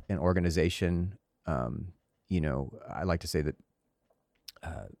prep and organization. I like to say that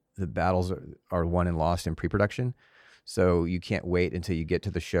the battles are won and lost in pre-production. So you can't wait until you get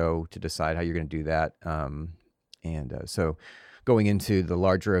to the show to decide how you're going to do that. So going into the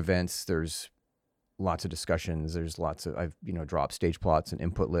larger events, there's lots of discussions. There's I've dropped stage plots and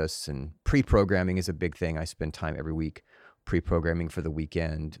input lists, and pre-programming is a big thing. I spend time every week pre-programming for the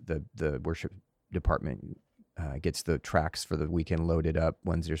weekend. The worship department gets the tracks for the weekend loaded up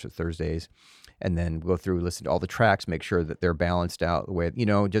Wednesdays or Thursdays, and then go through, listen to all the tracks, make sure that they're balanced out the way,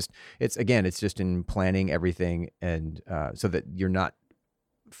 it's just in planning everything, and so that you're not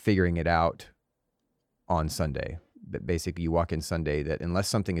figuring it out on Sunday. But basically you walk in Sunday, that unless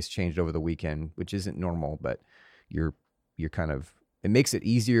something has changed over the weekend, which isn't normal, but you're kind of, it makes it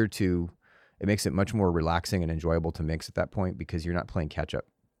much more relaxing and enjoyable to mix at that point, because you're not playing catch up.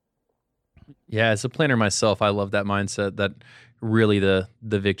 Yeah, as a planner myself, I love that mindset that really the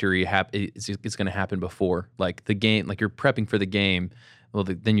victory it's going to happen before, like the game, like you're prepping for the game. Well,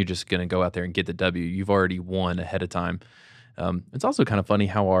 then you're just going to go out there and get the W. You've already won ahead of time. It's also kind of funny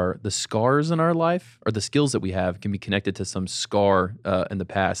how the scars in our life, or the skills that we have, can be connected to some scar in the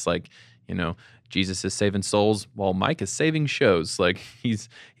past. Like, Jesus is saving souls while Mike is saving shows. Like he's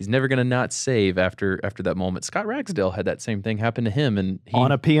never going to not save after that moment. Scott Ragsdale had that same thing happen to him, and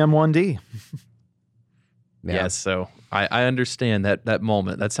on a PM1D. Yeah, so I understand that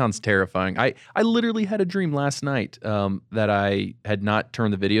moment. That sounds terrifying. I literally had a dream last night that I had not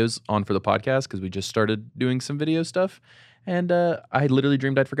turned the videos on for the podcast, because we just started doing some video stuff. And I literally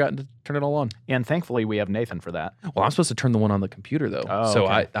dreamed I'd forgotten to turn it all on. And thankfully, we have Nathan for that. Well, I'm supposed to turn the one on the computer, though. Oh, so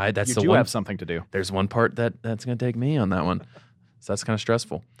okay. That's you do have something to do. There's one part that's going to take me on that one. So that's kind of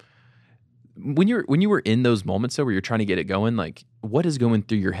stressful. When you were in those moments, though, where you're trying to get it going, like, what is going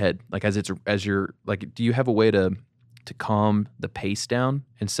through your head? Like, as you're like, do you have a way to calm the pace down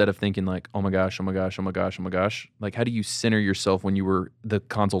instead of thinking like, oh my gosh, oh my gosh, oh my gosh, oh my gosh? Like, how do you center yourself when the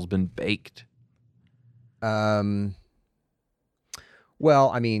console's been baked?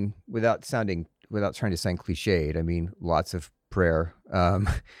 Well, I mean, without trying to sound cliched, I mean, lots of prayer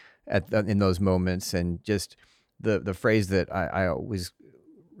in those moments, and just the phrase that I always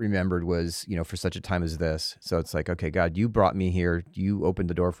remembered was, for such a time as this. So it's like, okay, God, you brought me here. You opened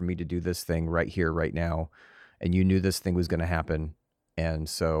the door for me to do this thing right here, right now, and you knew this thing was going to happen, and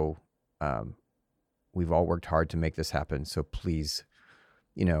so we've all worked hard to make this happen. So please,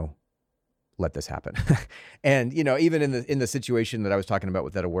 let this happen. And, even in the situation that I was talking about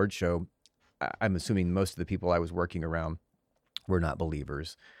with that award show, I'm assuming most of the people I was working around were not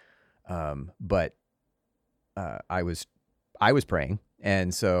believers. But I was praying.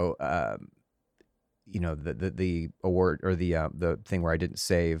 And so, the award, or the thing where I didn't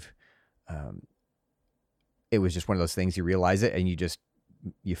save, it was just one of those things. You realize it and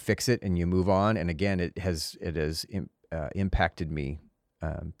you fix it and you move on. And again, it has impacted me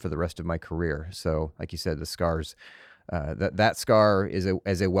for the rest of my career. So, like you said, the scars, that scar is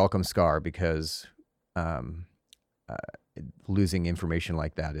a welcome scar, because losing information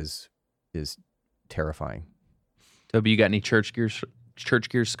like that is terrifying. Toby, you got any church gear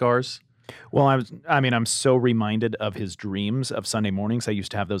scars? Well, I'm so reminded of his dreams of Sunday mornings. I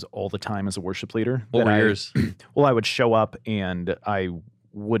used to have those all the time as a worship leader. What were yours? Well, I would show up and I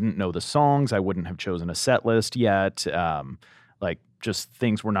wouldn't know the songs. I wouldn't have chosen a set list yet. Like just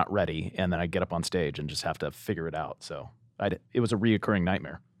things were not ready. And then I'd get up on stage and just have to figure it out. So it was a reoccurring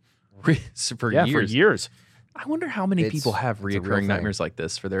nightmare. For For years. years. I wonder how many people have it's a real reoccurring thing. nightmares like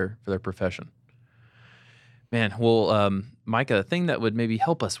this for their profession. Man, well, Micah, a thing that would maybe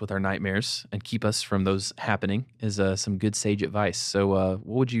help us with our nightmares and keep us from those happening is some good sage advice. So,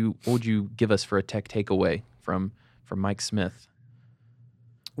 what would you give us for a tech takeaway from Mike Smith?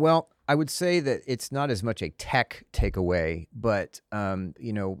 Well, I would say that it's not as much a tech takeaway, but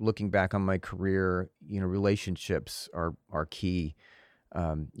looking back on my career, relationships are key.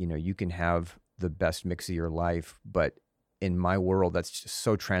 You can have the best mix of your life, but in my world, that's just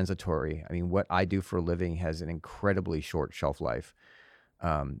so transitory. I mean, what I do for a living has an incredibly short shelf life.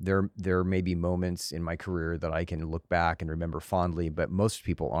 There may be moments in my career that I can look back and remember fondly, but most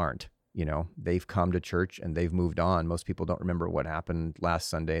people aren't. They've come to church and they've moved on. Most people don't remember what happened last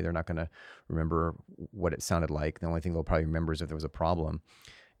Sunday. They're not going to remember what it sounded like. The only thing they'll probably remember is if there was a problem.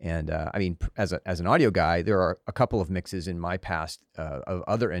 And as an audio guy, there are a couple of mixes in my past of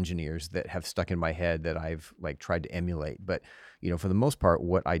other engineers that have stuck in my head that I've tried to emulate. But for the most part,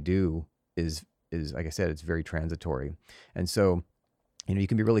 what I do is like I said, it's very transitory. And so, you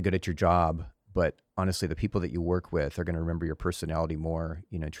can be really good at your job, but honestly, the people that you work with are going to remember your personality more.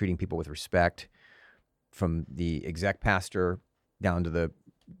 Treating people with respect, from the exec pastor down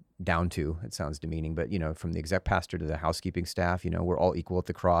to it sounds demeaning, but from the exec pastor to the housekeeping staff, we're all equal at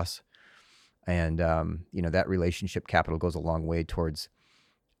the cross. And, that relationship capital goes a long way towards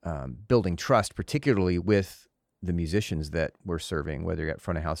building trust, particularly with the musicians that we're serving, whether you're at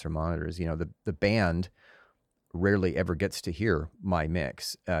front of house or monitors. The band rarely ever gets to hear my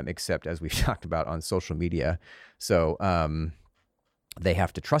mix, except as we've talked about on social media. So they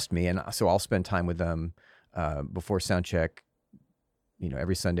have to trust me. And so I'll spend time with them before sound check,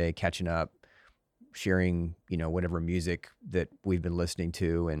 every Sunday, catching up, sharing, whatever music that we've been listening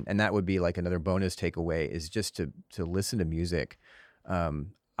to. And that would be like another bonus takeaway, is just to listen to music. A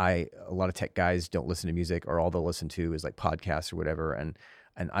lot of tech guys don't listen to music, or all they'll listen to is like podcasts or whatever. And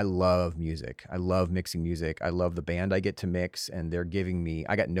I love music. I love mixing music. I love the band I get to mix, and they're giving me,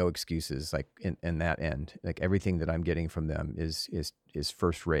 I got no excuses like in that end. Like everything that I'm getting from them is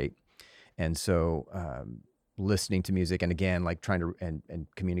first rate. And so, listening to music, and again, like trying to and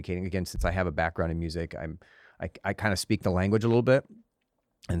communicating, again, since I have a background in music, I kind of speak the language a little bit,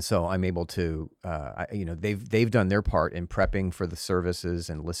 and so I'm able to they've done their part in prepping for the services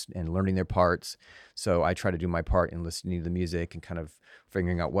and learning their parts. So I try to do my part in listening to the music and kind of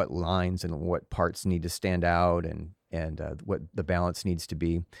figuring out what lines and what parts need to stand out and what the balance needs to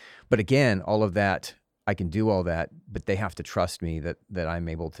be. But again, all of that, I can do all that, but they have to trust me that I'm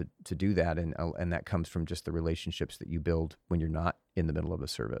able to do that, and that comes from just the relationships that you build when you're not in the middle of a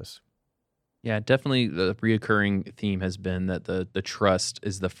service. Yeah, definitely the reoccurring theme has been that the trust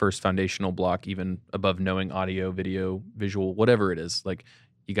is the first foundational block, even above knowing audio, video, visual, whatever it is. Like,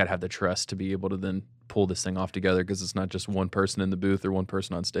 you got to have the trust to be able to then pull this thing off together, because it's not just one person in the booth or one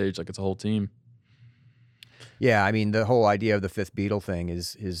person on stage. Like, it's a whole team. Yeah, I mean, the whole idea of the fifth Beatle thing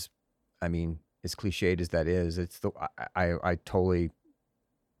is as cliched as that is, I totally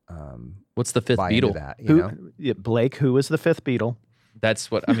What's the fifth buy Beatle? into that. Blake, who is the fifth Beatle?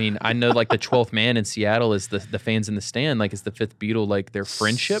 That's what I mean. I know, like, the 12th man in Seattle is the fans in the stand. Like, is the fifth Beatle like their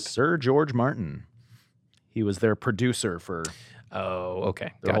friendship? Sir George Martin. He was their producer for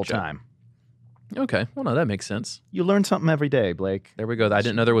okay, the whole time. Okay, well, no, that makes sense. You learn something every day, Blake. There we go. I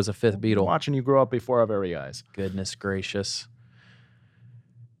didn't know there was a fifth Beatle. Watching you grow up before our very eyes. Goodness gracious.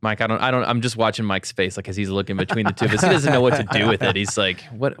 Mike, I'm just watching Mike's face, like, as he's looking between the two of us. He doesn't know what to do with it. He's like,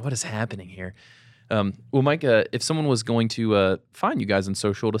 what is happening here? Well, Mike, if someone was going to find you guys on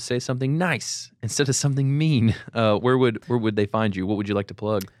social to say something nice instead of something mean, where would they find you? What would you like to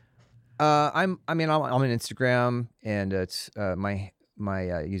plug? I'm on Instagram, and it's my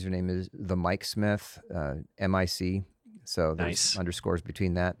username is the Mike Smith, MIC. So there's Nice. underscores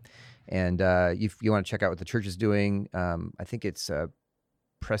between that. And if you want to check out what the church is doing, I think it's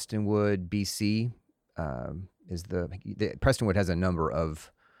Prestonwood, BC. Is the Prestonwood has a number of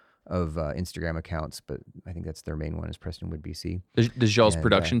Instagram accounts, but I think that's their main one, is Prestonwood, BC. Does y'all's And,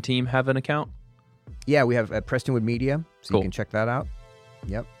 production team have an account? Yeah, we have Prestonwood Media, so Cool. you can check that out.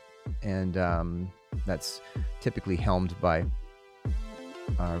 Yep. And that's typically helmed by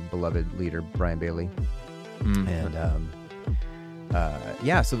our beloved leader, Brian Bailey. And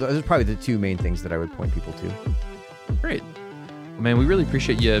so those are probably the two main things that I would point people to. Great. Man, we really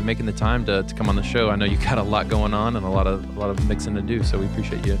appreciate you making the time to come on the show. I know you got a lot going on and a lot of mixing to do, so we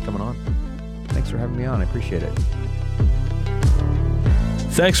appreciate you coming on. Thanks for having me on. I appreciate it.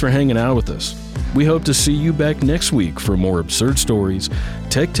 Thanks for hanging out with us. We hope to see you back next week for more absurd stories,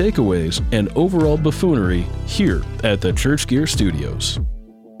 tech takeaways, and overall buffoonery here at the Church Gear Studios.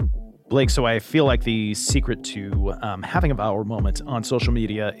 Blake, so I feel like the secret to having a viral moment on social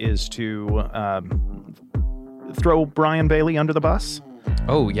media is to throw Brian Bailey under the bus.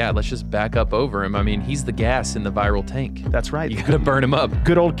 Oh, yeah, let's just back up over him. I mean, he's the gas in the viral tank. That's right. You got to burn him up.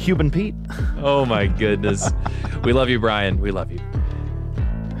 Good old Cuban Pete. Oh, my goodness. We love you, Brian. We love you.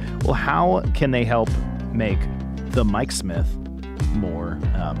 Well, how can they help make the Mike Smith more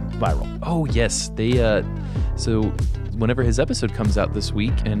viral? Oh, yes. So whenever his episode comes out this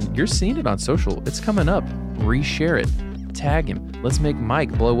week, and you're seeing it on social, it's coming up. Reshare it. Tag him. Let's make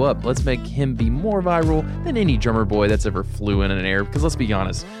Mike blow up. Let's make him be more viral than any drummer boy that's ever flew in an air. Because let's be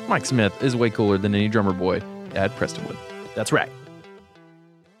honest, Mike Smith is way cooler than any drummer boy at Prestonwood. That's right.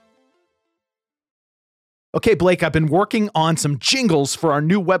 Okay, Blake, I've been working on some jingles for our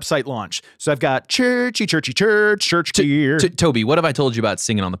new website launch. So I've got churchy church gear. Toby, what have I told you about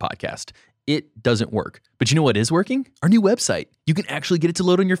singing on the podcast? It doesn't work. But you know what is working? Our new website. You can actually get it to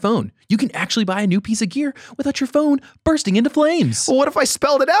load on your phone. You can actually buy a new piece of gear without your phone bursting into flames. Well, what if I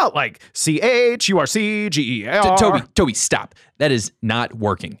spelled it out like CHURCGER? Toby, stop. That is not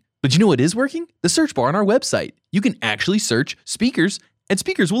working. But you know what is working? The search bar on our website. You can actually search speakers and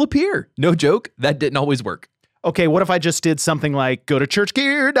speakers will appear. No joke, that didn't always work. Okay, what if I just did something like go to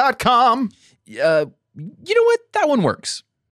churchgear.com? You know what? That one works.